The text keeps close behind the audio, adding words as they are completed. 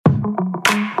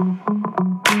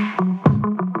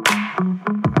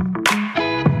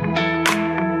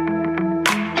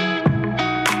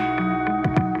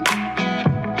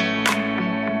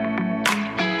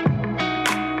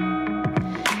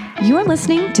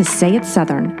listening to Say It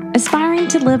Southern, aspiring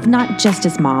to live not just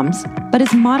as moms, but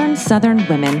as modern Southern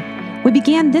women. We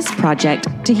began this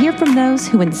project to hear from those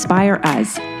who inspire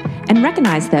us and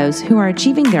recognize those who are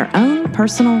achieving their own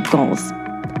personal goals.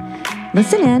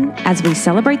 Listen in as we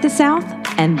celebrate the South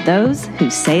and those who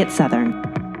say it Southern.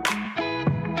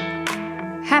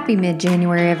 Happy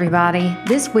mid-January, everybody.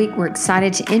 This week, we're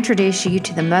excited to introduce you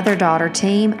to the mother-daughter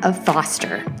team of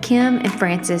Foster, Kim and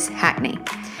Frances Hackney.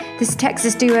 This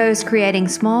Texas duo is creating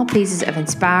small pieces of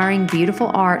inspiring,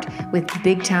 beautiful art with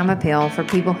big-time appeal for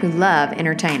people who love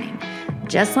entertaining,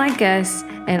 just like us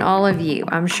and all of you,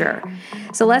 I'm sure.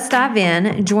 So let's dive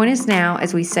in. Join us now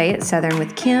as we say it Southern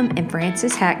with Kim and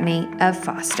Frances Hackney of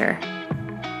Foster.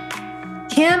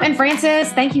 Kim and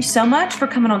Frances, thank you so much for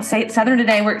coming on Say It Southern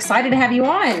today. We're excited to have you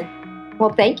on.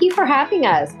 Well, thank you for having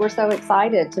us. We're so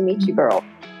excited to meet you, girl.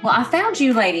 Well, I found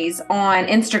you ladies on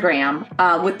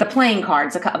Instagram with the playing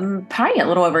cards probably a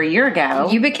little over a year ago.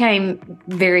 You became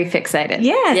very fixated.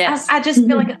 Yes. I just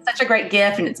feel like it's such a great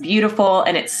gift, and it's beautiful,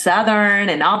 and it's Southern,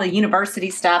 and all the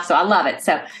university stuff. So I love it.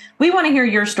 So we want to hear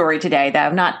your story today,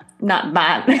 though, not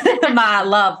my my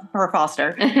love for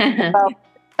Foster. Well,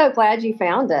 so glad you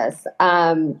found us.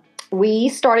 We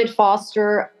started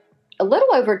Foster a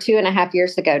little over 2.5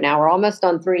 years ago now. We're almost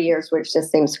on 3 years, which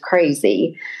just seems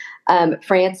crazy.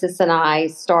 Frances and I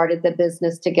started the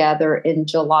business together in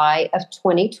July of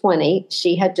 2020.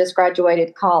 She had just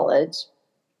graduated college.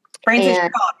 Frances,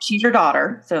 she's your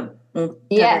daughter. So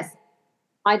yes,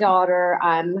 my daughter.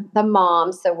 I'm the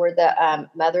mom. So we're the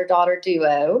mother-daughter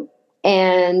duo.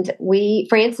 And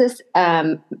Frances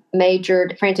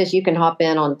majored. Frances, you can hop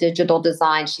in on digital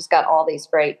design. She's got all these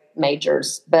great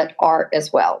majors, but art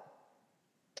as well.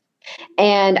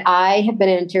 And I have been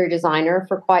an interior designer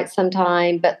for quite some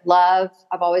time, but I've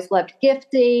always loved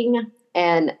gifting,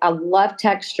 and I love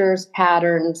textures,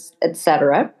 patterns,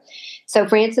 etc. So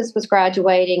Frances was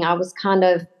graduating. I was kind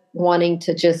of wanting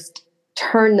to just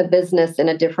turn the business in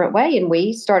a different way, and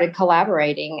we started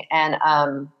collaborating. And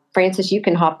Frances, you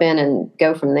can hop in and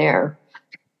go from there.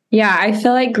 Yeah, I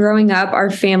feel like growing up,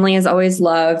 our family has always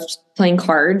loved playing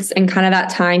cards and kind of that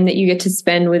time that you get to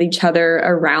spend with each other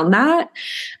around that.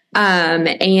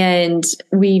 And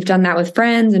we've done that with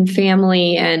friends and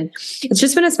family, and it's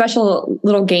just been a special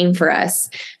little game for us.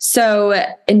 So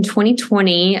in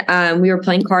 2020, we were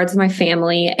playing cards with my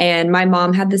family, and my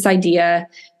mom had this idea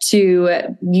to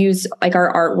use like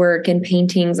our artwork and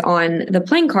paintings on the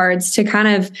playing cards to kind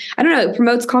of, it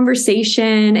promotes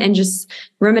conversation and just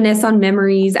reminisce on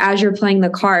memories as you're playing the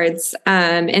cards.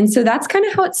 And so that's kind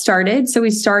of how it started. So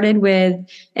we started with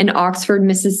an Oxford,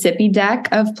 Mississippi deck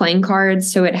of playing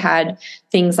cards. So it had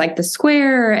things like the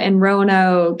Square and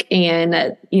Roanoke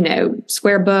and,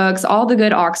 Square Books, all the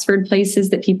good Oxford places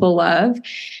that people love.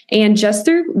 And just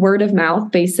through word of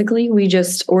mouth, basically, we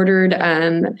just ordered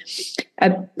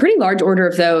a pretty large order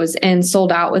of those and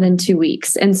sold out within 2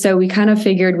 weeks. And so we kind of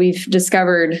figured we've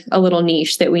discovered a little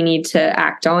niche that we need to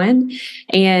act on.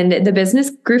 And the business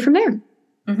grew from there.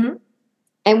 Mm-hmm.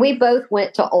 And we both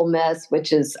went to Ole Miss,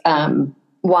 which is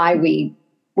why we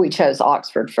chose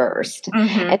Oxford first.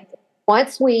 Mm-hmm. And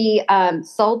once we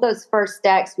sold those first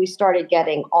decks, we started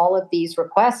getting all of these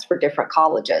requests for different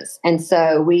colleges. And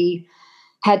so we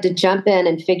had to jump in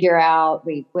and figure out,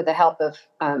 with the help of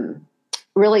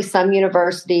really some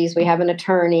universities, we have an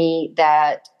attorney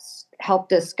that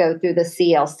helped us go through the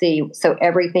CLC. So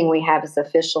everything we have is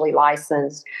officially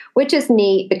licensed, which is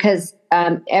neat because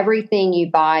everything you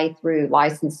buy through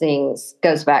licensing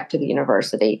goes back to the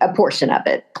university, a portion of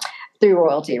it, through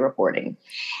royalty reporting.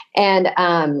 And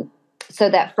so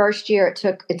that first year,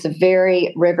 it's a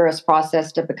very rigorous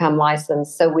process to become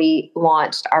licensed. So we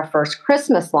launched our first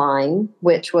Christmas line,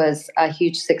 which was a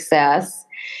huge success.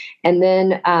 And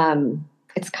then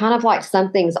it's kind of like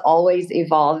something's always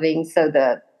evolving. So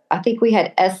I think we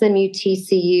had SMU,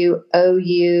 TCU,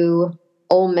 OU,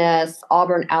 Ole Miss,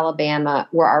 Auburn, Alabama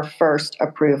were our first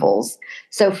approvals.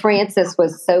 So Frances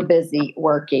was so busy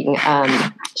working.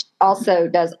 She also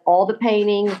does all the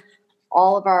painting,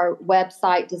 all of our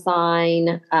website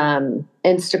design,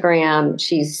 Instagram.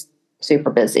 She's super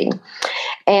busy.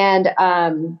 And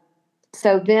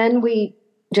so then we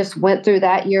just went through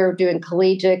that year doing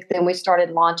collegiate. Then we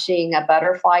started launching a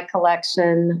butterfly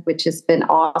collection, which has been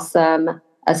awesome,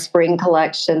 a spring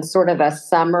collection, sort of a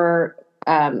summer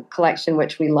collection,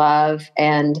 which we love.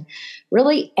 And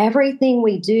really everything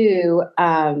we do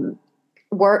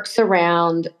works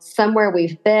around somewhere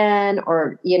we've been,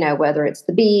 or, whether it's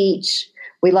the beach.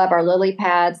 We love our lily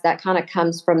pads. That kind of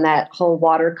comes from that whole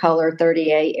watercolor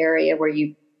 30A area where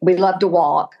we love to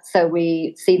walk. So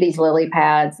we see these lily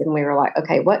pads and we were like,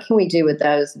 okay, what can we do with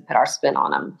those and put our spin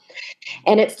on them?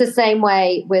 And it's the same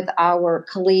way with our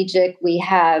collegiate. We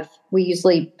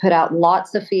usually put out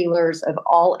lots of feelers of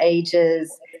all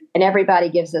ages, and everybody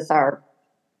gives us their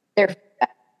feedback.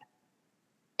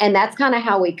 And that's kind of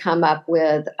how we come up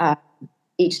with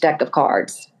each deck of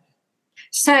cards.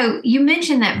 So you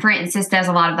mentioned that Frances does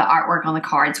a lot of the artwork on the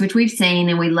cards, which we've seen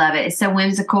and we love it. It's so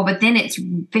whimsical, but then it's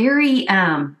very,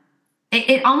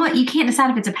 it almost, you can't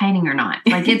decide if it's a painting or not.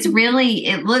 Like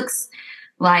it looks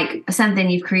like something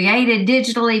you've created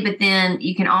digitally, but then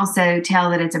you can also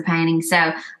tell that it's a painting.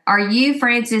 So are you,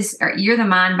 Frances, you're the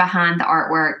mind behind the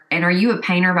artwork, and are you a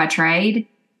painter by trade?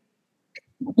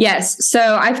 Yes.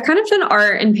 So I've kind of done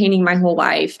art and painting my whole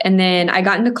life. And then I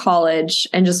got into college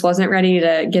and just wasn't ready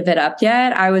to give it up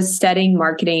yet. I was studying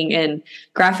marketing and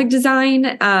graphic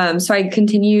design. So I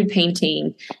continued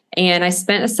painting, and I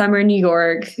spent a summer in New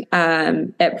York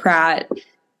at Pratt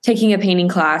taking a painting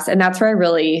class. And that's where I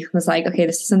really was like, okay,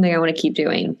 this is something I want to keep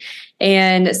doing.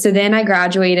 And so then I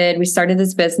graduated, we started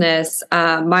this business.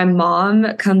 My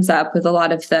mom comes up with a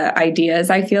lot of the ideas.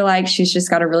 I feel like she's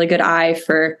just got a really good eye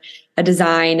for a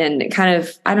design and kind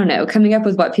of, I don't know, coming up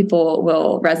with what people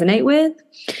will resonate with.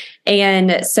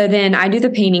 And so then I do the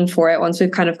painting for it once we've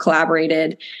kind of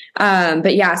collaborated.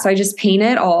 But yeah, so I just paint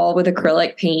it all with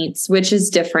acrylic paints, which is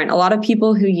different. A lot of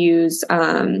people who use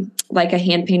like a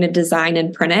hand painted design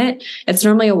and print it, it's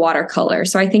normally a watercolor.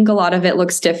 So I think a lot of it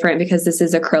looks different because this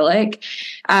is acrylic.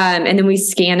 And then we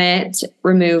scan it,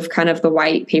 remove kind of the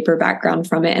white paper background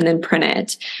from it, and then print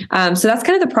it. So that's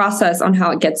kind of the process on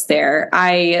how it gets there.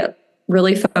 I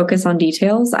really focus on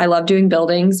details. I love doing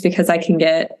buildings because I can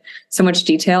get so much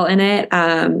detail in it.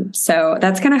 So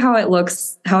that's kind of how it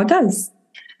looks, how it does.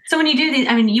 So when you do these,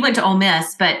 I mean, you went to Ole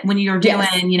Miss, but when you're doing,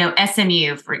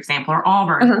 SMU, for example, or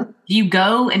Auburn, do you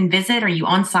go and visit? Are you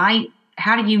on site?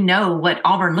 How do you know what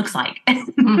Auburn looks like?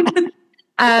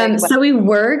 So we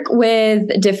work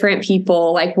with different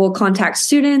people, like we'll contact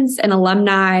students and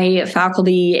alumni,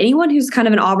 faculty, anyone who's kind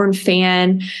of an Auburn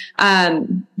fan.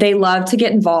 They love to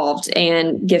get involved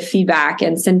and give feedback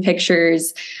and send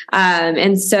pictures.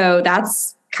 And so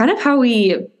that's kind of how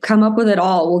we come up with it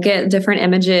all. We'll get different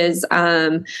images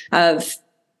of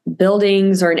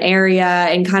buildings or an area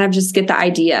and kind of just get the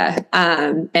idea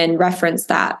and reference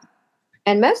that.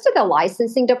 And most of the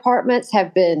licensing departments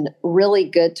have been really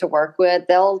good to work with.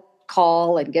 They'll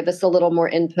call and give us a little more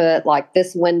input, like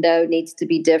this window needs to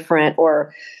be different,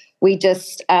 or we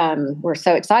just, we're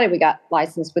so excited. We got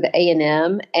licensed with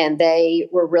A&M, and they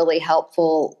were really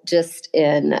helpful just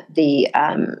in the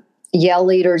Yell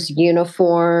Leaders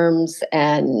uniforms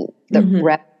and the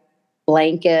rep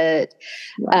blanket.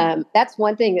 Wow. That's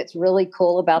one thing that's really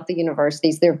cool about the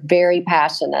universities. They're very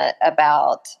passionate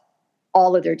about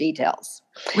all of their details.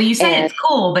 Well, you say it's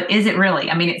cool, but is it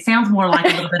really? I mean, it sounds more like a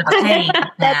little bit of a pain.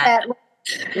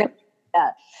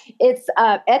 It's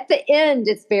at the end,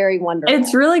 it's very wonderful.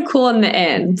 It's really cool in the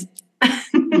end.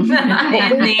 In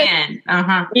the end.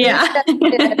 Yeah.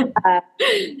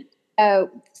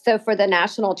 So for the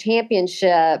national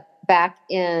championship back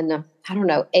in, I don't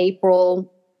know, April,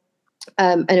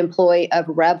 an employee of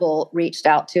Rebel reached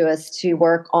out to us to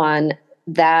work on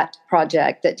that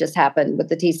project that just happened with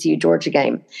the TCU Georgia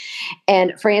game.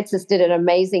 And Frances did an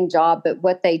amazing job, but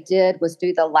what they did was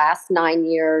do the last 9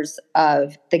 years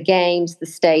of the games, the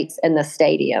states, and the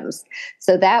stadiums.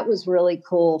 So that was really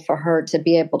cool for her to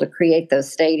be able to create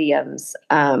those stadiums.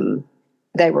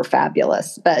 They were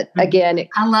fabulous. But again,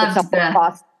 I love the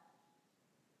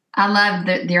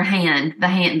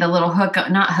little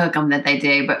not hook 'em that they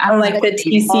do, but I like the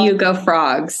TCU Go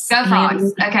Frogs. Go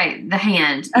Frogs. Okay, the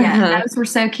hand. Yeah, those were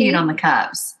so cute on the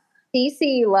cups.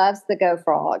 TCU loves the Go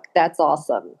Frog. That's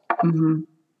awesome. Mm-hmm.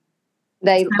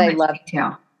 They love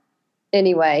it.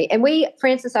 Anyway, and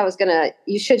Frances,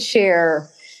 you should share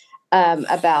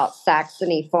about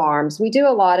Saxony Farms. We do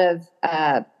a lot of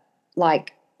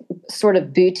sort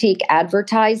of boutique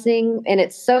advertising, and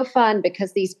it's so fun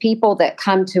because these people that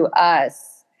come to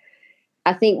us,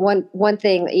 I think one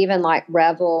thing, even like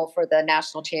Revel for the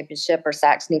national championship or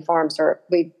Saxony Farms, or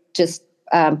we just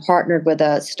partnered with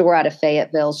a store out of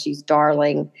Fayetteville. She's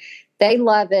darling. They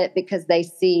love it because they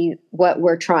see what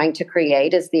we're trying to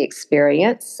create as the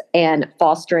experience and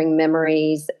fostering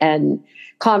memories and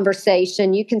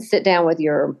conversation. You can sit down with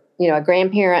a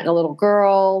grandparent and a little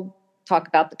girl, talk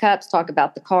about the cups, talk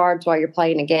about the cards while you're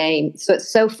playing a game. So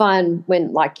it's so fun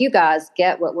when, like, you guys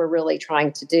get what we're really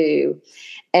trying to do.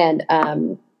 And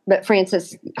but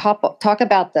Frances, talk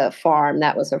about the farm.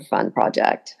 That was a fun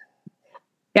project.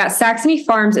 Yeah, Saxony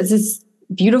Farms is this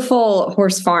beautiful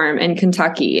horse farm in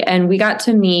Kentucky. And we got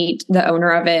to meet the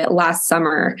owner of it last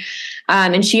summer.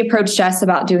 And she approached us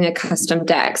about doing a custom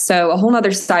deck. So a whole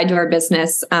other side to our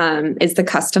business is the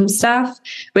custom stuff,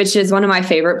 which is one of my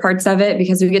favorite parts of it,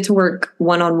 because we get to work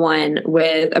one-on-one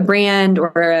with a brand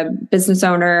or a business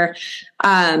owner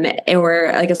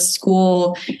or like a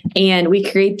school. And we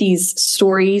create these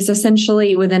stories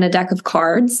essentially within a deck of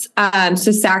cards.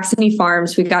 So Saxony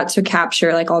Farms, we got to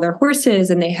capture like all their horses,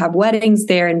 and they have weddings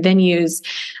there and venues.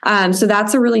 So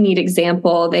that's a really neat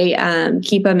example. They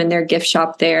keep them in their gift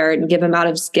shop there and give them out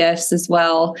as gifts as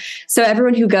well. So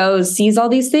everyone who goes sees all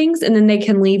these things, and then they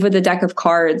can leave with a deck of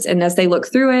cards. And as they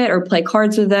look through it or play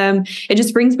cards with them, it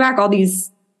just brings back all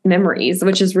these memories,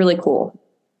 which is really cool.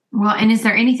 Well, and is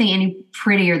there anything any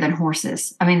prettier than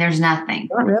horses? I mean, there's nothing.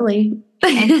 Not really.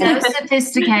 It's so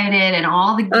sophisticated, and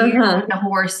all the gear on the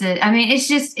horses. I mean, it's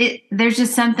just, there's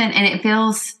just something, and it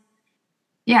feels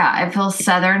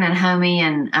Southern and homey.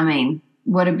 And I mean,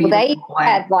 what a beautiful way. They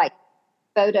had like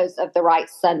photos of the right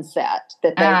sunset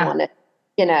that they wanted,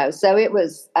 so it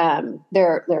was,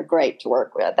 they're great to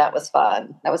work with. That was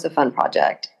fun. That was a fun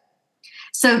project.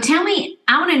 So tell me,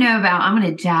 I'm going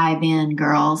to dive in,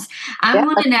 girls. I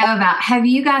want to know about, have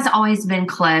you guys always been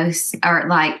close? Or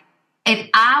like, if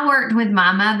I worked with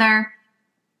my mother,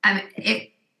 I mean,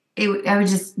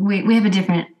 we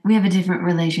have a different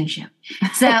relationship.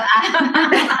 So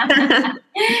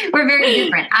we're very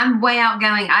different. I'm way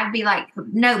outgoing. I'd be like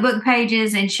notebook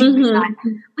pages, and she'd be like,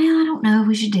 well, I don't know if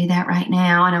we should do that right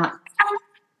now. And I'm like,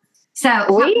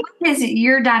 so what has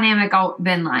your dynamic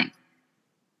been like?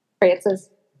 Frances?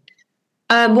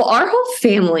 Well, our whole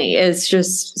family is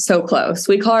just so close.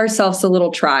 We call ourselves a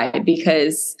little tribe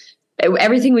because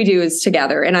everything we do is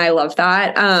together, and I love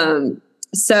that.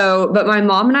 But my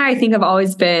mom and I think have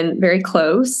always been very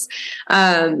close.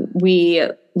 We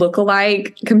look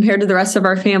alike compared to the rest of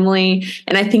our family,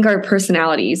 and I think our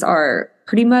personalities are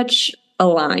pretty much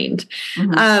aligned,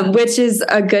 which is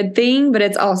a good thing, but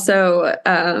it's also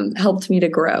helped me to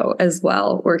grow as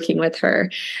well working with her.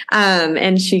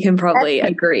 And she can probably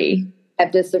agree.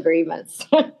 Have disagreements.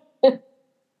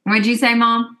 What'd you say,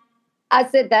 Mom? I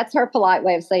said that's her polite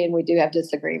way of saying we do have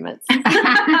disagreements.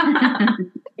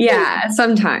 Yeah,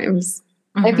 sometimes.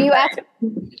 If you ask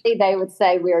me, they would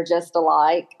say we are just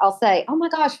alike. I'll say, oh my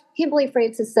gosh, I can't believe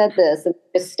Frances said this, and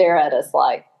just stare at us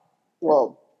like,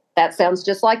 well, that sounds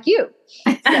just like you.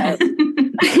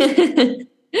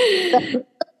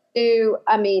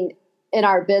 In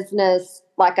our business,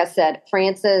 like I said,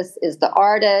 Frances is the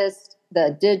artist,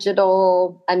 the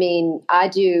digital. I mean, I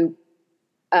do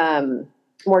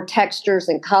more textures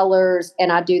and colors,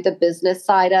 and I do the business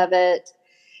side of it.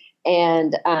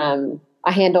 And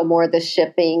I handle more of the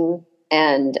shipping.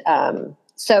 And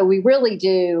so we really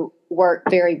do work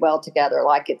very well together.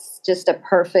 Like, it's just a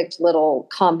perfect little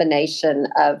combination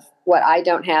of what I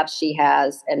don't have, she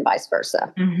has, and vice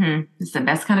versa. It's the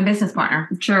best kind of business partner.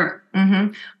 Sure.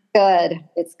 Good.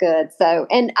 It's good. So,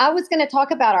 and I was going to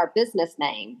talk about our business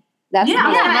name. That was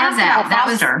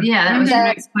your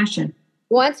next question.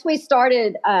 Once we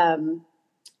started,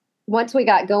 once we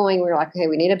got going, we were like, okay,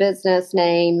 we need a business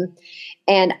name.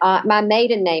 And my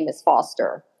maiden name is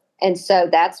Foster. And so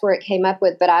that's where it came up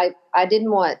with. But I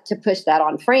didn't want to push that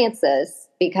on Frances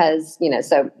because,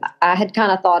 so I had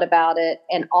kind of thought about it.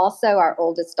 And also our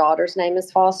oldest daughter's name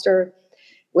is Foster,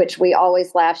 which we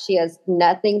always laugh. She has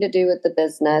nothing to do with the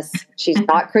business. She's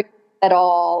not creative at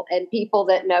all. And people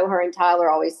that know her and Tyler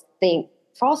always think,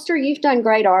 Foster, you've done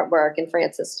great artwork. And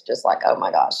Frances is just like, oh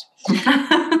my gosh.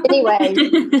 Anyway,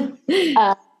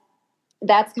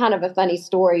 that's kind of a funny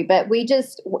story. But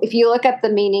if you look up the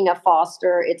meaning of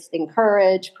foster, it's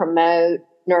encourage, promote,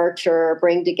 nurture,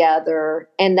 bring together.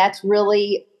 And that's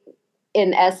really,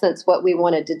 in essence, what we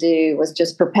wanted to do was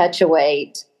just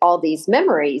perpetuate all these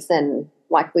memories. And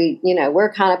like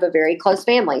we're kind of a very close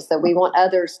family. So we want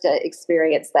others to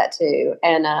experience that too.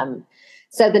 And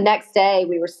so the next day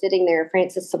we were sitting there, and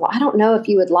Frances said, well, I don't know if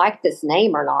you would like this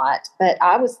name or not, but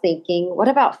I was thinking, what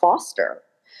about Foster?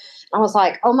 I was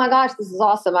like, oh my gosh, this is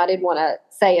awesome. I didn't want to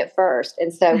say it first.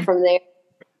 And so from there,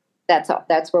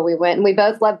 that's where we went. And we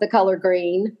both love the color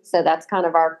green. So that's kind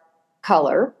of our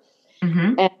color.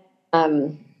 And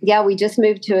we just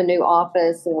moved to a new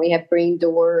office, and we have green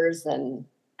doors and.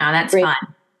 Oh, that's fun.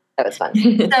 That was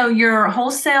fun. So your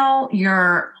wholesale,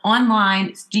 your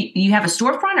online, do you have a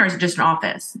storefront, or is it just an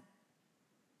office?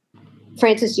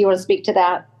 Frances, do you want to speak to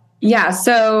that? Yeah.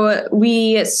 So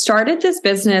we started this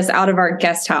business out of our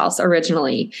guest house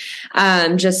originally,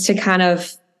 just to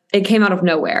it came out of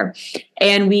nowhere.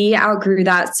 And we outgrew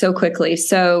that so quickly.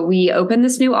 So we opened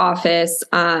this new office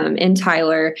in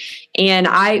Tyler, and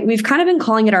we've kind of been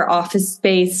calling it our office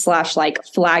space / like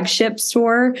flagship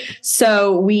store.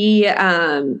 So we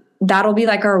that'll be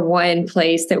like our one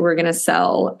place that we're going to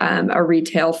sell a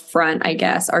retail front, I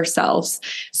guess, ourselves.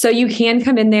 So you can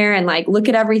come in there and like look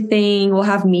at everything. We'll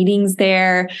have meetings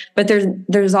there, but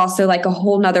there's also like a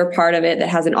whole nother part of it that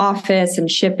has an office and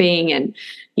shipping and,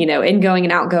 ingoing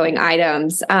and outgoing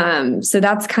items. So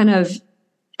that's kind of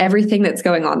everything that's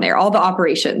going on there, all the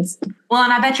operations. Well,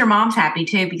 and I bet your mom's happy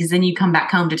too, because then you come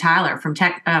back home to Tyler from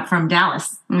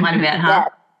Dallas quite a bit, huh? Yeah,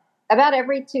 about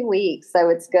every 2 weeks. So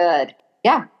it's good.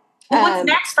 Yeah. Well, what's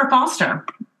next for Foster?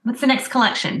 What's the next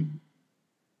collection?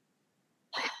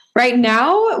 Right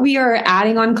now, we are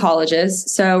adding on colleges.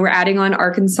 So we're adding on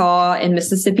Arkansas and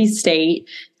Mississippi State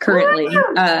currently.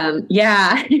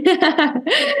 Yeah.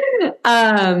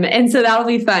 And so that'll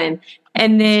be fun.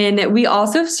 And then we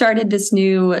also started this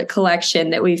new collection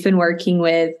that we've been working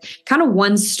with, kind of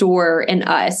one store in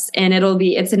us. And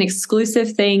it's an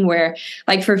exclusive thing where,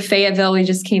 like for Fayetteville, we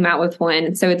just came out with one.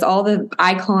 And so it's all the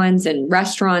icons and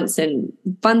restaurants and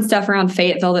fun stuff around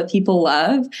Fayetteville that people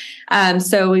love.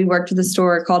 So we worked with a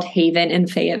store called Haven in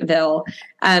Fayetteville.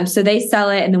 So they sell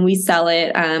it, and then we sell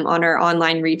it on our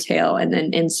online retail and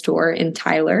then in store in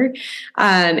Tyler.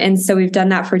 And so we've done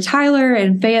that for Tyler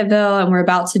and Fayetteville, and we're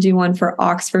about to do one for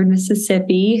Oxford,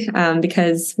 Mississippi,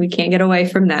 because we can't get away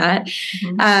from that.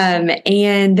 Mm-hmm.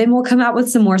 And then we'll come out with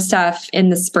some more stuff in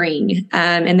the spring,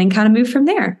 and then kind of move from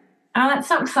there. Oh, that's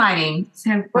so exciting.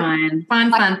 So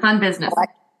fun business.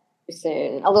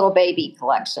 Soon, a little baby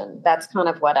collection. That's kind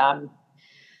of what I'm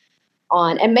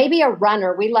on. And maybe a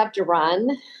runner. We love to run.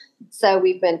 So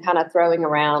we've been kind of throwing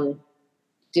around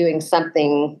doing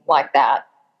something like that.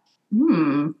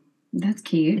 That's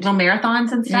cute. Little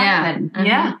marathons and stuff. Yeah.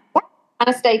 Yeah. Kind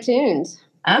of stay tuned.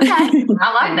 Okay. I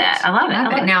love that. I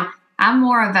love it. Now, I'm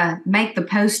more of a make the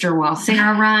poster while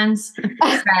Sarah runs.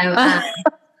 So,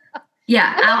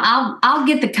 yeah, I'll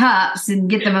get the cups and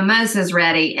get the mimosas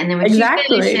ready. And then when she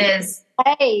finishes.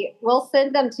 Hey, we'll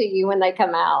send them to you when they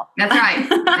come out. That's right.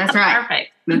 That's right.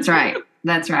 Perfect. That's right.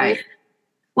 That's right.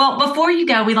 Well, before you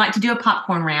go, we like to do a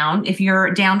popcorn round. If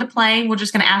you're down to play, we're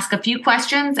just going to ask a few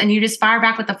questions and you just fire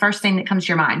back with the first thing that comes to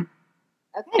your mind.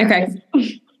 Okay.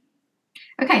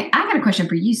 Okay. I got a question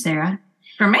for you, Sarah.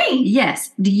 For me?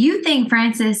 Yes. Do you think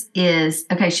Frances is,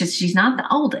 she's not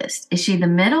the oldest. Is she the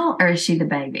middle or is she the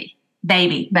baby?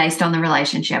 Baby. Based on the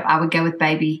relationship. I would go with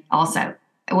baby also.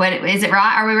 What is it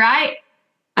right? Are we right?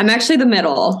 I'm actually the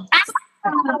middle.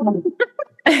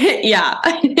 Yeah.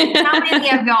 How many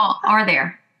of y'all are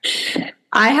there?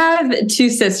 I have two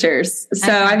sisters.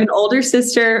 So I have an older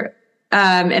sister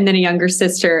and then a younger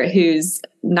sister who's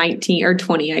 19 or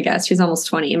 20, I guess. She's almost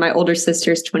 20. And my older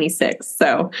sister's 26.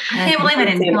 So I can't believe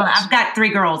it. I've got 3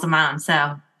 girls of my own.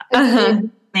 So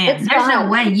man, there's no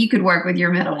way you could work with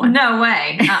your middle one. No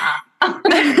way.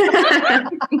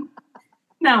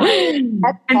 No way.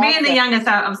 And being the youngest,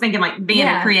 I was thinking like being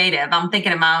a creative. I'm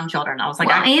thinking of my own children. I was like,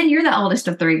 and you're the oldest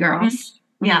of 3 girls.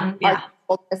 Yeah. Yeah.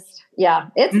 Yeah.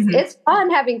 It's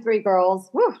fun having 3 girls.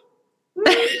 Woo.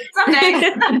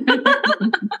 Someday.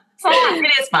 So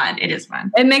it is fun. It is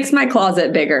fun. It makes my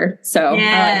closet bigger. So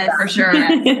yes, for sure.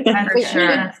 That's for sure.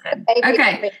 That's good.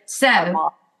 Okay.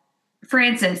 So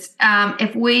Frances,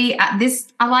 if we,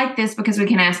 I like this because we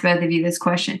can ask both of you this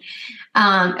question.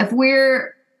 If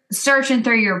we're searching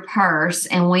through your purse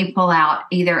and we pull out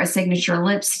either a signature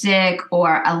lipstick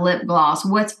or a lip gloss,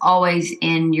 what's always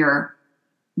in your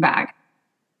bag?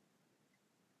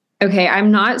 Okay, I'm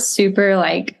not super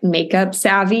like makeup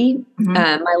savvy. Mm-hmm.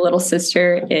 My little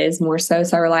sister is more so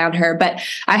I rely on her. But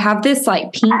I have this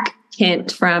like pink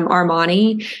tint from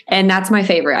Armani, and that's my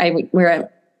favorite. I wear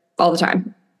it all the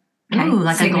time. Okay. Ooh,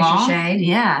 like signature a gloss shade.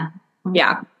 Yeah.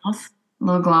 Yeah. A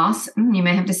little gloss. You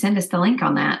may have to send us the link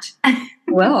on that.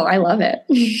 Well, I love it.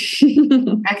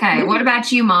 Okay. What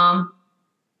about you, Mom?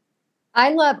 I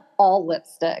love all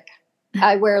lipstick.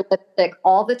 I wear lipstick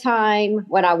all the time.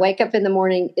 When I wake up in the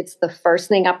morning, it's the first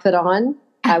thing I put on.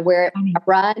 I wear it when I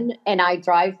run, and I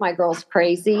drive my girls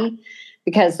crazy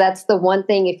because that's the one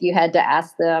thing, if you had to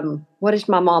ask them, what does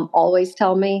my mom always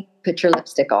tell me? Put your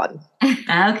lipstick on. Okay.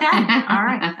 All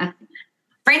right.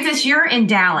 Frances, you're in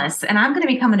Dallas, and I'm going to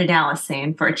be coming to Dallas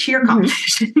soon for a cheer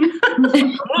competition.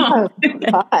 Oh,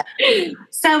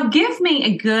 so give me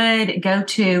a good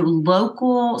go-to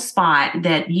local spot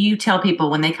that you tell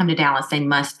people when they come to Dallas they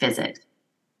must visit.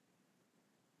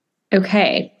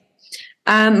 Okay.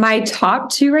 My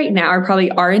top 2 right now are probably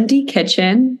R&D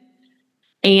Kitchen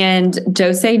and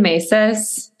Doce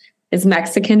Mesas. is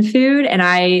Mexican food, and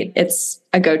it's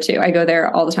a go-to. I go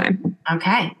there all the time.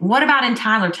 Okay. What about in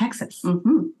Tyler, Texas?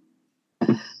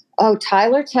 Mm-hmm. Oh,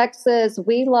 Tyler, Texas.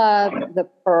 We love the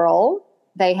Pearl.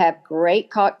 They have great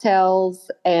cocktails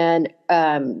and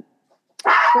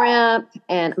shrimp.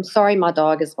 And I'm sorry, my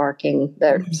dog is barking.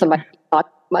 There's somebody knocked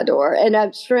at my door.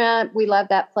 And shrimp. We love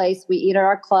that place. We eat at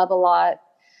our club a lot.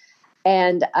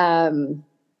 And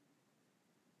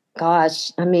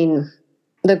gosh, I mean,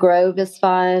 the Grove is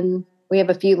fun. We have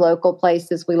a few local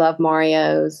places. We love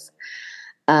Mario's.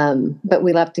 But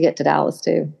we love to get to Dallas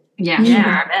too. Yeah,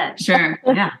 I bet. Sure.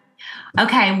 Yeah.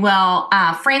 Okay. Well,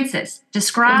 Frances,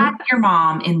 describe your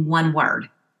mom in one word.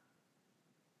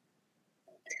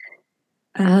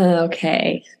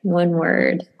 Okay. One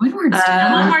word. One word's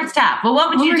tough. Well, what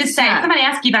would you just say? If somebody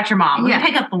asked you about your mom, we'll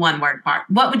pick up the one word part.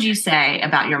 What would you say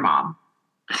about your mom?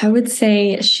 I would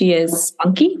say she is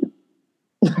spunky.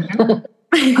 There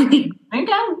you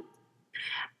go.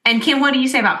 And Kim, what do you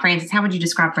say about Frances? How would you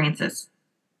describe Frances?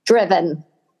 Driven.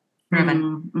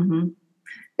 Mm-hmm.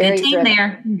 Good team driven.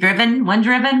 There.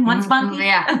 Driven, one spunky.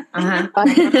 Yeah.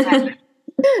 The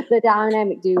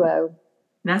dynamic duo.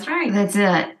 That's right. That's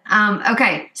it.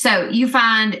 Okay. So you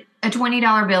find a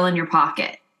 $20 bill in your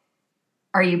pocket.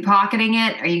 Are you pocketing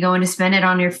it? Are you going to spend it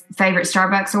on your favorite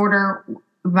Starbucks order?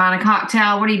 Buying a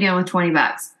cocktail? What are you doing with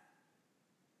 $20?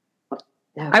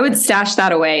 I would stash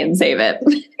that away and save it.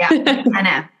 Yeah, I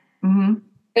know. Mm-hmm.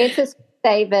 Frances would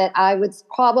save it. I would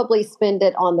probably spend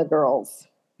it on the girls.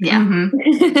 Yeah.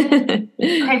 Mm-hmm.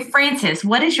 Okay, Frances,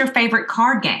 what is your favorite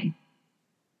card game?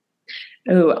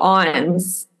 Oh,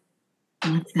 Ons.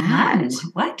 What's that?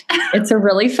 What? It's a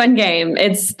really fun game.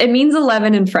 It means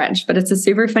 11 in French, but it's a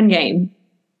super fun game.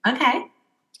 Okay.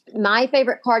 My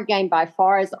favorite card game by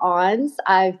far is Ons.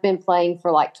 I've been playing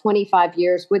for like 25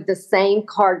 years with the same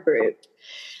card group.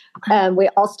 We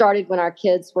all started when our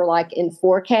kids were like in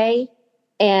 4K,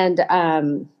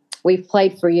 and we've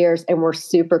played for years, and we're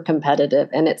super competitive,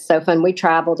 and it's so fun. We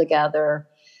travel together,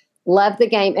 love the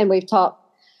game, and we've taught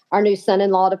our new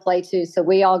son-in-law to play too, so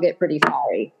we all get pretty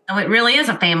fiery. Oh, it really is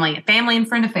a family and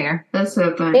friend affair. That's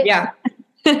so fun. Yeah.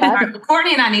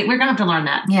 Courtney and we're gonna have to learn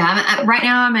that. Yeah, right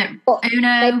now I'm at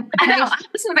Uno. I know.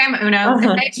 I'm at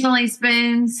Uno. Occasionally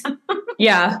spoons.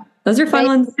 Yeah, those are fun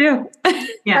ones too.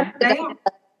 Yeah,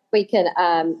 we can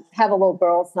have a little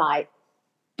girls' night.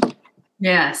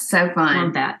 Yeah, so fun.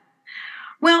 Love that.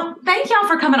 Well, thank y'all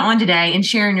for coming on today and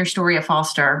sharing your story of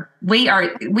Foster. We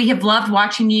have loved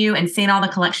watching you and seeing all the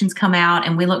collections come out,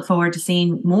 and we look forward to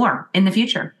seeing more in the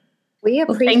future. We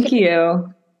appreciate thank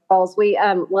you. We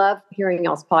love hearing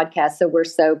y'all's podcast, so we're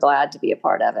so glad to be a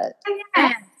part of it.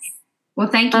 Yes. Well,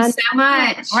 thank you so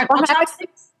much. All right, we'll talk soon.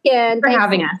 Again, for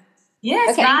having us.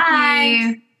 Yes, okay.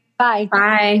 Bye. Bye.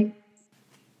 Bye.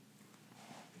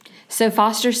 So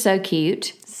Foster's so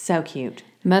cute. So cute.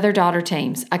 Mother-daughter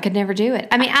teams. I could never do it.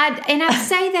 I mean, I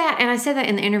say that, and I said that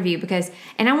in the interview because,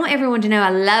 and I want everyone to know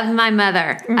I love my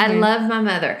mother. Mm-hmm. I love my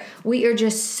mother. We are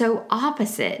just so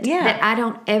opposite that I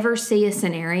don't ever see a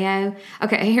scenario.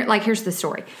 Okay, here's the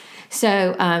story.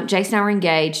 So Jason and I were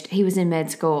engaged. He was in med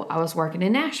school. I was working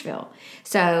in Nashville.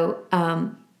 So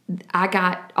I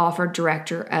got offered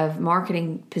director of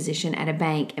marketing position at a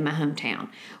bank in my hometown.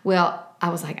 Well, I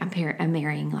was like, I'm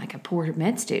marrying like a poor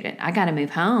med student. I got to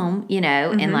move home,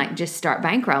 and like just start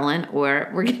bankrolling, or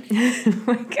we're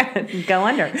gonna go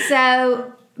under.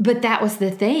 So, but that was the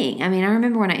thing. I mean, I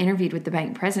remember when I interviewed with the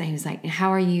bank president, he was like,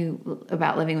 "How are you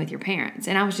about living with your parents?"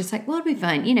 And I was just like, "Well, it'll be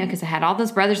fun, because I had all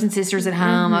those brothers and sisters at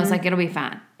home." I was like, "It'll be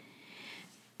fine."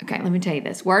 Okay, let me tell you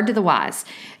this. Word to the wise.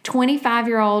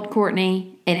 25-year-old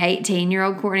Courtney and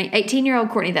 18-year-old Courtney. 18-year-old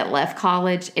Courtney that left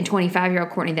college and 25-year-old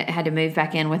Courtney that had to move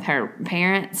back in with her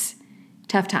parents.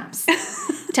 Tough times.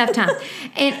 Tough times.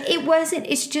 And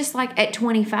it's just like at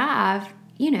 25,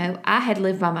 I had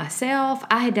lived by myself.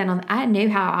 I knew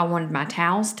how I wanted my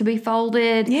towels to be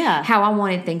folded. Yeah. How I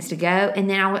wanted things to go. And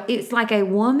then it's like a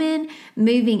woman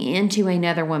moving into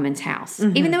another woman's house,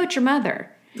 even though it's your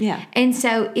mother. Yeah. And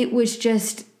so it was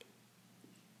just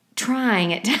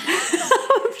trying at times.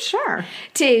 Sure.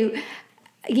 To,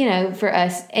 for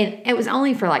us, and it was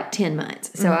only for like 10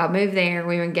 months. So I moved there,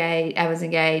 we were engaged, I was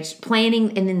engaged,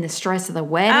 planning, and then the stress of the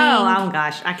wedding. Oh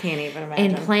gosh, I can't even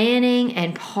imagine. And planning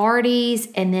and parties,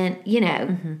 and then,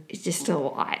 it's just a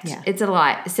lot. Yeah. It's a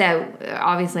lot. So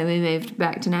obviously we moved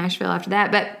back to Nashville after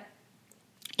that, but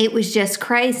it was just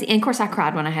crazy. And of course, I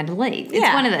cried when I had to leave.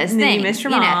 It's one of those and things. Then you missed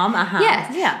your mom.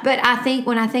 Yes. Yeah. But I think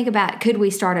when I think about, could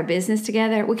we start a business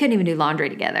together? We couldn't even do laundry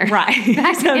together. Right.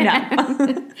 So no.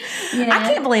 I I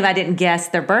can't believe I didn't guess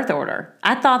their birth order.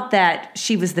 I thought that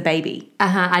she was the baby.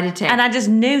 I did too. And I just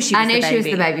knew she was the baby. she was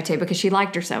the baby too because she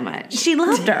liked her so much. She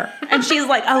loved her. And she's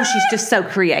like, oh, she's just so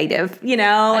creative, you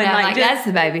know? And like that's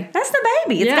the baby. That's the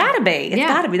baby. It's got to be. It's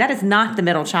got to be. That is not the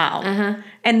middle child.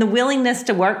 And the willingness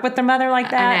to work with their mother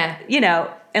like that, you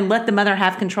know, and let the mother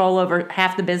have control over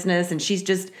half the business, and she's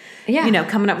just, you know,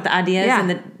 coming up with the ideas,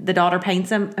 and the daughter paints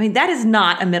them. I mean, that is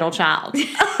not a middle child.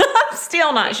 I'm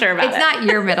still not sure about it. It's not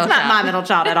your middle child. It's not my middle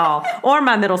child at all, or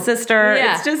my middle sister.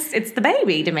 Yeah. It's just, it's the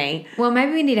baby to me. Well,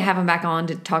 maybe we need to have them back on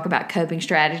to talk about coping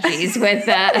strategies with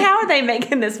that. How are they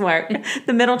making this work?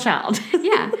 The middle child.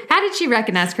 Yeah. How did she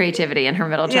recognize creativity in her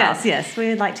middle child? Yes. We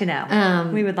would like to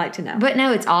know. We would like to know. But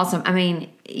no, it's awesome. I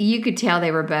mean, you could tell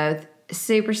they were both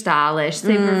super stylish,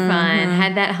 super fun,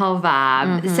 had that whole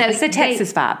vibe. So it's a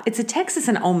Texas vibe. It's a Texas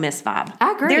and Ole Miss vibe.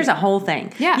 I agree. There's a whole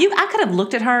thing. Yeah. I could have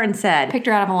looked at her and said, picked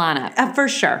her out of a lineup. For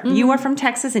sure. You are from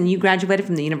Texas and you graduated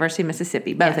from the University of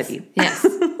Mississippi. Both of you. Yes.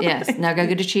 Yes. Now go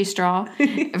get a cheese straw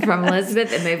from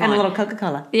Elizabeth and move on. And a little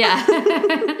Coca-Cola. Yeah.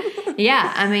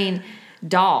 Yeah. I mean,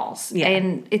 dolls. Yeah.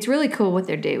 And it's really cool what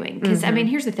they're doing. Because, I mean,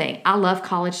 here's the thing. I love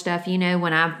college stuff. You know,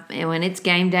 when it's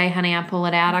game day, honey, I pull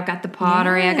it out. I've got the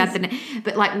pottery. I got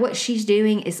but like what she's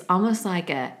doing is almost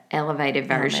like a elevated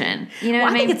version. You know what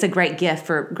I mean? I think it's a great gift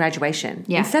for graduation.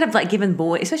 Yeah. Instead of like giving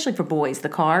boys, especially for boys, the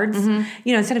cards,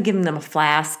 you know, instead of giving them a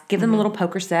flask, give them a little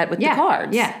poker set with the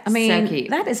cards. Yeah. I mean, so cute.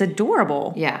 that is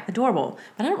adorable. Yeah. Adorable.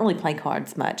 But I don't really play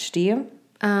cards much. Do you?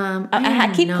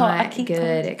 I keep not good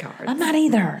cards. at cards. I'm not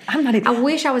either. I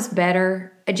wish I was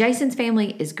better. Jason's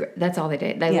family is great. That's all they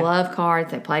do. They love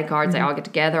cards. They play cards. They all get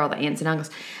together, all the aunts and uncles.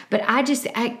 But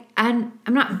I'm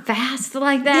not fast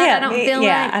like that. Yeah, I don't feel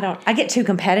like. I don't. I get too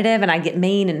competitive and I get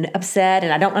mean and upset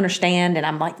and I don't understand and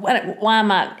I'm like, what? Why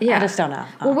am I? Yeah. I just don't know.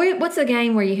 Well, what's the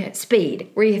game where you hit speed,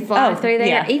 where you fly through there?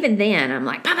 yeah. Even then, I'm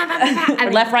like, bah, bah, bah, bah, bah. I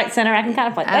mean, left, right, center. I can kind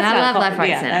of play. and I love left,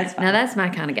 right, center. That's fine. Now that's my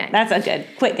kind of game. That's a good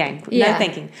quick game. Yeah. No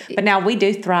thinking. But now we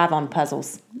do thrive on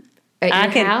puzzles.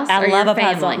 At your house I or love your a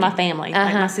puzzle. family? My family,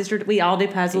 like my sister, we all do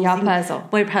puzzles. Y'all puzzle.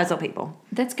 We're puzzle people.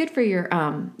 That's good for your.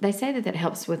 They say that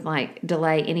helps with like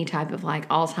delay any type of like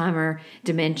Alzheimer,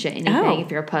 dementia, anything. If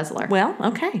you're a puzzler. Well,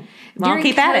 okay. Well, During I'll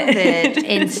keep at it. COVID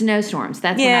in snowstorms,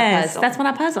 that's when I puzzle. That's when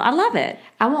I puzzle. I love it.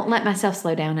 I won't let myself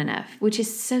slow down enough, which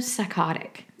is so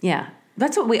psychotic. Yeah.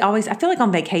 That's what we always, I feel like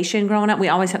on vacation growing up, we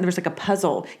always had, there was like a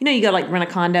puzzle. You know, you go like rent a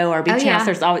condo or a beach house,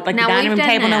 there's always like Now, the dining we've room done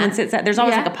table, no that. one sits at. There's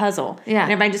always Yeah. like a puzzle. Yeah.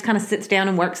 And everybody just kind of sits down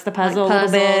and works the puzzle Like a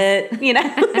little bit, you know,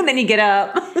 and then you get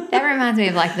up. That reminds me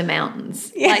of like the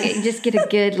mountains. Like you just get a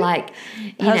good like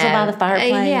Puzzle by the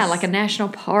fireplace. Yeah, like a national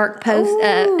park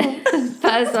puzzle.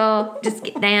 Just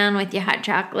get down with your hot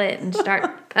chocolate and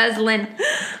start puzzling.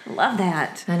 Love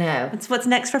that. I know. That's what's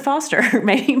next for Foster,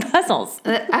 maybe puzzles.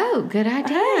 Good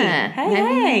idea.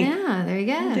 Hey. Yeah, there you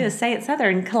go. Do a Say It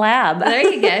Southern collab.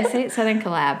 There you go. Say it Southern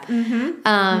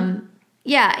collab.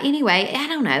 Yeah, anyway, I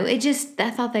don't know. I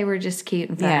thought they were just cute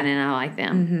and fun and I like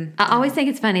them. I always think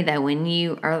it's funny though when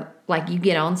you are like you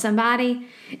get on somebody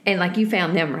and like you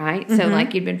found them, right? So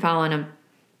like you've been following them.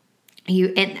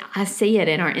 And I see it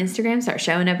in our Instagram start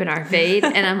showing up in our feed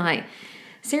and I'm like,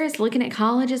 Sarah's looking at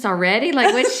colleges already?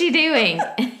 Like what's she doing?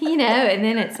 You know, and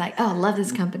then it's like, oh, I love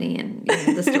this company and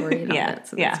the story and all that.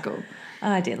 So that's cool. Oh,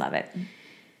 I do love it.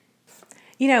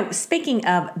 You know, speaking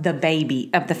of the baby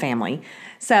of the family,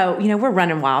 so, you know, we're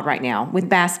running wild right now with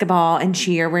basketball and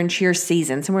cheer. We're in cheer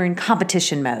season, so we're in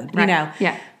competition mode, you know.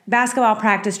 Yeah. Basketball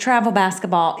practice, travel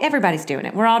basketball, everybody's doing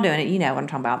it. We're all doing it. You know what I'm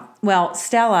talking about. Well,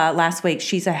 Stella, last week,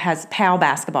 has PAL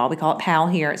basketball. We call it PAL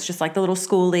here. It's just like the little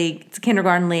school league. It's a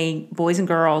kindergarten league, boys and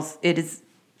girls. It is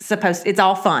it's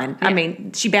all fun. Yeah. I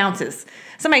mean, she bounces.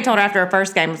 Somebody told her after her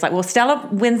first game, was like, well, Stella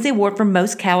wins the award for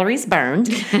most calories burned.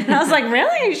 And I was like,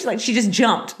 really? She's like, she just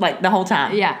jumped like the whole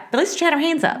time. Yeah. But at least she had her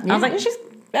hands up. Yeah. I was like, she's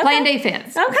okay. Playing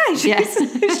defense. Okay.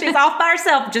 She's off by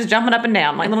herself, just jumping up and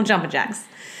down like little jumping jacks.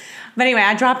 But anyway,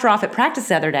 I dropped her off at practice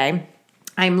the other day.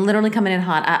 I'm literally coming in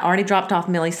hot. I already dropped off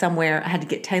Millie somewhere. I had to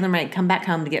get Taylor May come back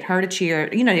home to get her to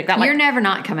cheer. You know, you've got like... You're never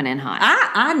not coming in hot.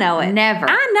 I know it. Never.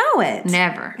 I know it.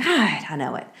 Never. God, I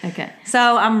know it. Okay. So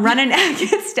I'm running,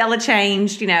 get Stella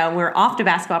changed. You know, we're off to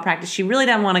basketball practice. She really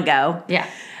doesn't want to go. Yeah.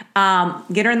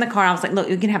 Get her in the car. I was like, look,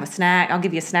 you can have a snack. I'll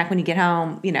give you a snack when you get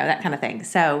home. You know, that kind of thing.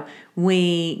 So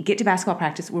we get to basketball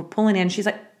practice. We're pulling in. She's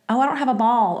like, oh, I don't have a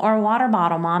ball or a water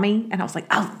bottle, Mommy. And I was like,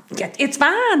 oh, it's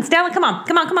fine. Stella, come on.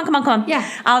 Yeah.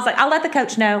 I was like, I'll let the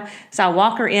coach know. So I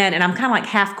walk her in, and I'm kind of like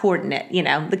half courting it.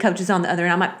 The coach is on the other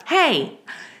end. I'm like, hey,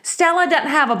 Stella doesn't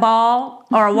have a ball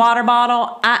or a water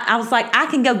bottle. I was like, I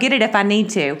can go get it if I need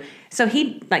to. So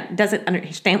he doesn't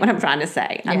understand what I'm trying to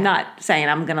say. I'm not saying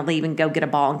I'm going to leave and go get a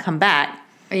ball and come back.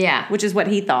 Yeah. Which is what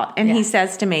he thought. And he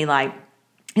says to me,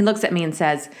 he looks at me and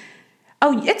says,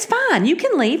 oh, it's fine. You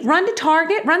can leave. Run to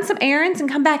Target, run some errands, and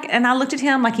come back. And I looked at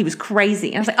him like he was crazy.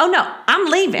 And I was like, oh, no, I'm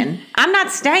leaving. I'm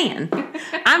not staying.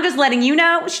 I'm just letting you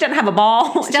know she doesn't have a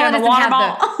ball. She doesn't have a water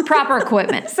ball. The proper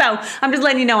equipment. So I'm just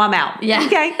letting you know I'm out. Yeah.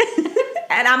 Okay?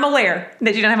 And I'm aware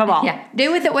that you don't have a ball. Yeah.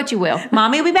 Do with it what you will.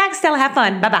 Mommy will be back. Stella, have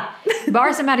fun. Bye-bye.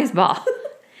 Borrow somebody's ball.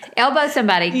 Elbow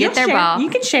somebody. Get their share. ball. You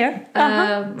can share.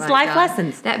 Oh, it's life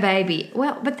lessons. That baby.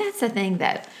 Well, but that's the thing,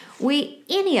 though.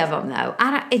 Any of them, though,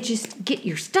 it just get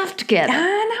your stuff together.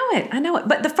 I know it.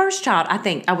 But the first child, I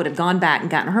think I would have gone back and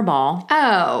gotten her ball.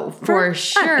 Oh, for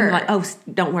sure. And oh,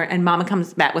 don't worry. And Mama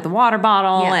comes back with a water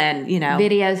bottle and,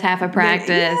 Videos half a practice.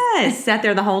 Yes, sat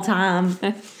there the whole time.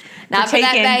 Not for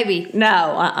that baby.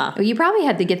 No, Well, you probably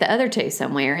had to get the other two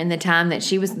somewhere in the time that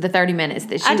she was, the 30 minutes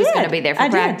that she was going to be there for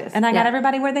practice. And I got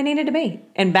everybody where they needed to be.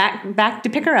 And back to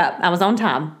pick her up. I was on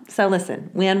time. So listen,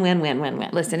 win.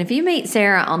 Listen, if you meet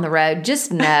Sarah on the road,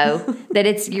 just know that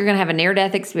you're going to have a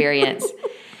near-death experience.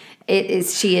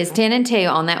 She is 10 and 2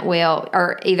 on that wheel,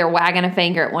 or either wagging a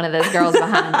finger at one of those girls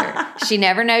behind her. She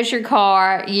never knows your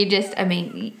car.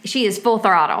 She is full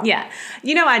throttle. Yeah.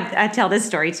 I tell this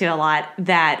story too a lot,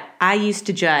 that I used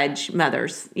to judge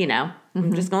mothers,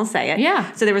 I'm just going to say it. Yeah.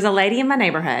 So there was a lady in my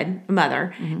neighborhood, a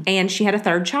mother, and she had a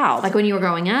third child. Like when you were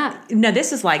growing up? No,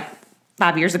 this is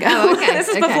 5 years ago. Oh, okay. This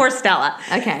is before Stella.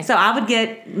 Okay. So I would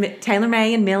get Taylor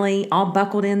May and Millie all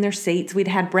buckled in their seats. We'd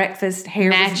had breakfast,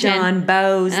 hair was done,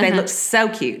 bows. They looked so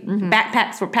cute.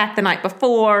 Backpacks were packed the night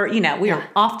before. We were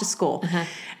off to school.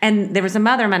 And there was a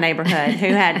mother in my neighborhood who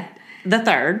had the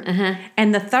third.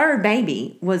 And the third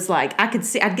baby was I'd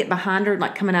get behind her,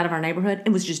 coming out of our neighborhood,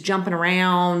 and was just jumping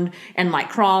around and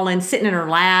crawling, sitting in her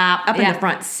lap, up in the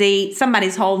front seat.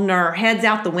 Somebody's holding her, head's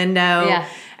out the window. Yeah.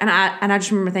 And I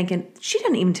just remember thinking, she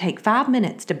doesn't even take 5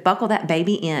 minutes to buckle that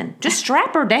baby in. Just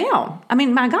strap her down. I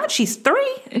mean, my God, she's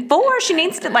 3, 4. She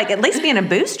needs to at least be in a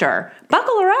booster.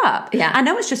 Buckle her up. Yeah. I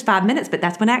know it's just 5 minutes, but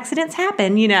that's when accidents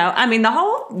happen, the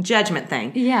whole judgment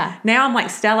thing. Yeah. Now I'm like,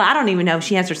 Stella, I don't even know if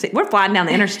she has her seat. We're flying down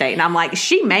the interstate, and I'm like,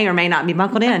 she may or may not be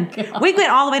buckled in. We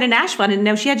went all the way to Nashville. I didn't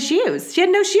know she had shoes. She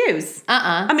had no shoes.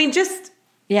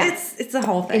 Yeah. It's the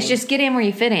whole thing. It's just get in where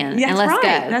you fit in, and let's go.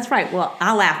 That's right. Well,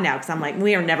 I laugh now because I'm like,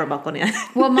 we are never buckled in.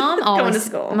 Well, Mom always, going to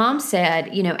school. Mom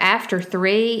said, after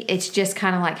 3, it's just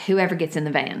kind of like whoever gets in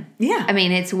the van. Yeah.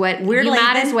 It's what, you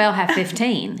might as well have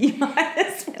 15. You might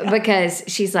as well. Because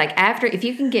she's like, if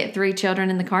you can get 3 children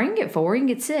in the car, you can get 4, you can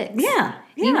get 6. Yeah.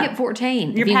 You can get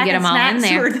 14. You're if you can get them all in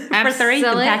there. For 3, you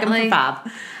can pack them for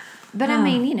 5.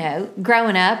 But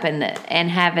growing up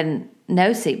and having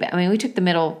no seatbelt. We took the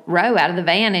middle row out of the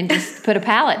van and just put a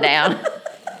pallet down.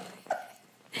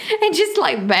 And just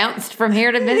bounced from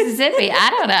here to Mississippi. I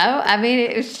don't know.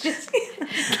 It was just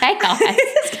chaos.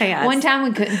 It's chaos. One time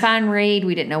we couldn't find Reed.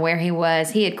 We didn't know where he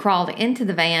was. He had crawled into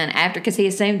the van because he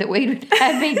assumed that we'd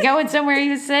be going somewhere.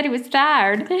 He said he was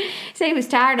tired. He said he was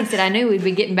tired. He said, I knew we'd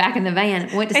be getting back in the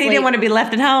van. Went to sleep. He didn't want to be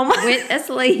left at home. Went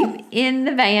asleep in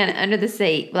the van under the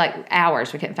seat,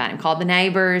 hours. We couldn't find him. Called the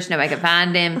neighbors. Nobody could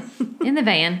find him. In the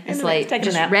van, asleep.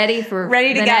 Just ready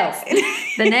to go.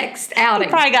 The next outing.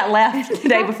 He probably got left the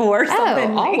day before or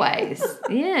something. Oh, always.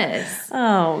 Yes.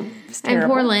 Oh, it's terrible.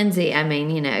 And poor Lindsay,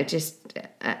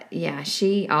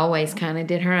 she always kind of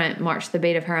did her own, marched the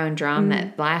beat of her own drum,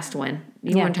 that last one.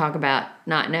 You want to talk about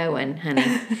not knowing, honey.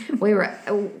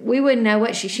 we wouldn't know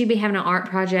what she'd be having an art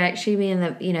project. She'd be in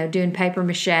the, doing paper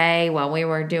mache while we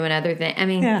were doing other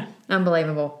things.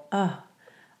 Unbelievable. Oh.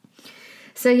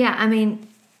 So,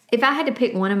 if I had to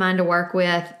pick one of mine to work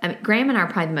with, Graham and I are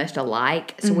probably the most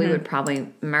alike, so we would probably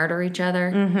murder each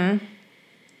other. Mm-hmm.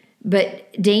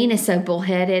 But Dean is so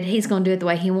bullheaded; he's going to do it the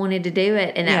way he wanted to do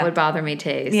it, and that would bother me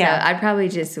too. Yeah. So I'd probably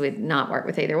would not work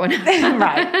with either one of them.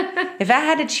 Right. If I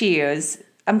had to choose,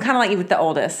 I'm kind of like you with the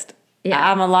oldest. Yeah.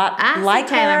 I'm a lot like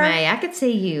Taylor her. May. I could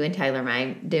see you and Taylor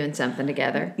May doing something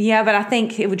together. Yeah, but I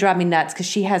think it would drive me nuts because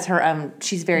she has her own.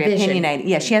 She's very opinionated.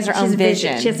 Yeah, she has her own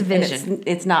vision. She has a vision.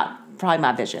 It's not probably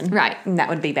my vision. Right. And that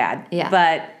would be bad. Yeah.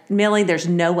 But Millie, there's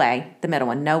no way, the middle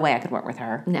one, no way I could work with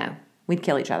her. No. We'd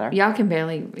kill each other. Y'all can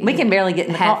barely. We can barely get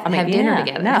in the have dinner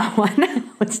together. No, I know.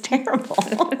 It's terrible.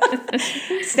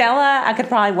 Stella, I could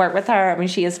probably work with her. I mean,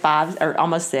 she is 5 or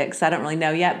almost 6. I don't really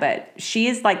know yet, but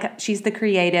she's the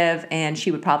creative, and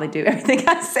she would probably do everything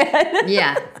I said.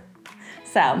 Yeah.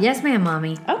 So. Yes, ma'am,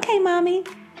 Mommy. Okay, Mommy.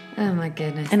 Oh, my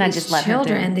goodness. And I just let her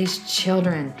do it. These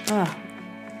children. Oh,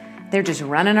 they're just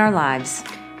running our lives.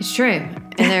 It's true.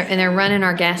 And they're running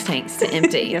our gas tanks to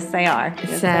empty. Yes, they are.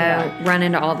 Yes, so they are.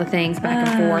 running to all the things back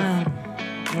and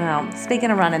forth. Well,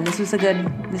 speaking of running, this was a good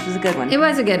one. It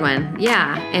was a good one.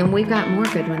 Yeah. And we've got more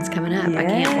good ones coming up. I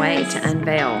can't wait to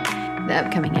unveil the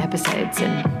upcoming episodes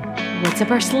and what's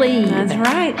up our sleeve. That's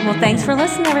right. Well, thanks for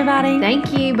listening, everybody.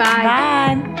 Thank you.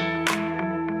 Bye. Bye.